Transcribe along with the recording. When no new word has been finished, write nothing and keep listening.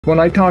When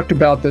I talked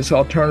about this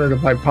alternative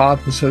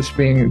hypothesis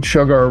being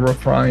sugar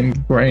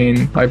refined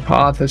grain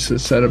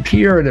hypothesis that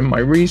appeared in my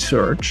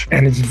research,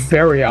 and it's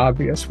very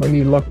obvious when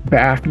you look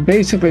back.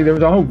 Basically, there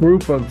was a whole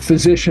group of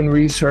physician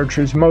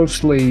researchers,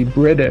 mostly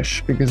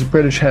British, because the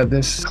British had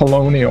this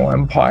colonial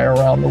empire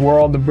around the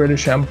world, the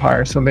British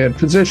Empire. So they had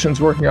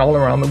physicians working all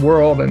around the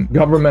world in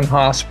government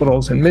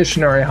hospitals and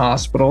missionary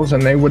hospitals,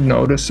 and they would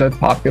notice that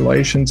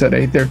populations that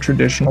ate their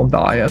traditional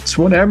diets,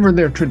 whatever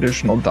their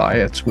traditional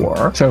diets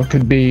were. So it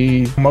could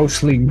be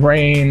mostly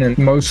grain and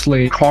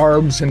mostly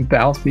carbs in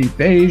Southeast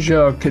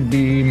Asia, could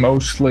be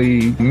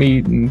mostly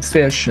meat and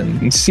fish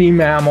and sea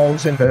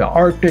mammals in the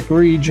Arctic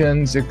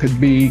regions, it could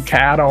be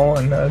cattle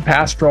and the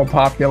pastoral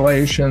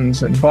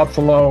populations and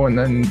buffalo and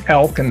then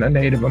elk and the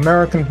Native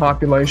American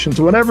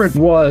populations. Whatever it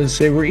was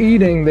they were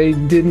eating, they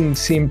didn't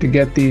seem to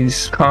get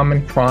these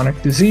common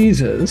chronic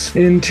diseases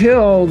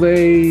until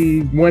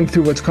they went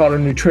through what's called a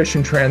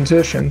nutrition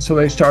transition. So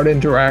they start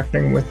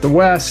interacting with the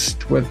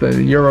West, with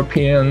the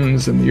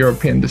Europeans and the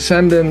European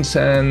descendants,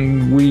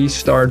 and we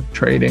start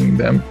trading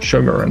them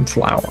sugar and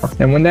flour.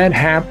 And when that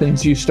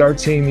happens, you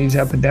start seeing these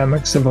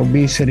epidemics of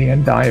obesity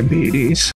and diabetes.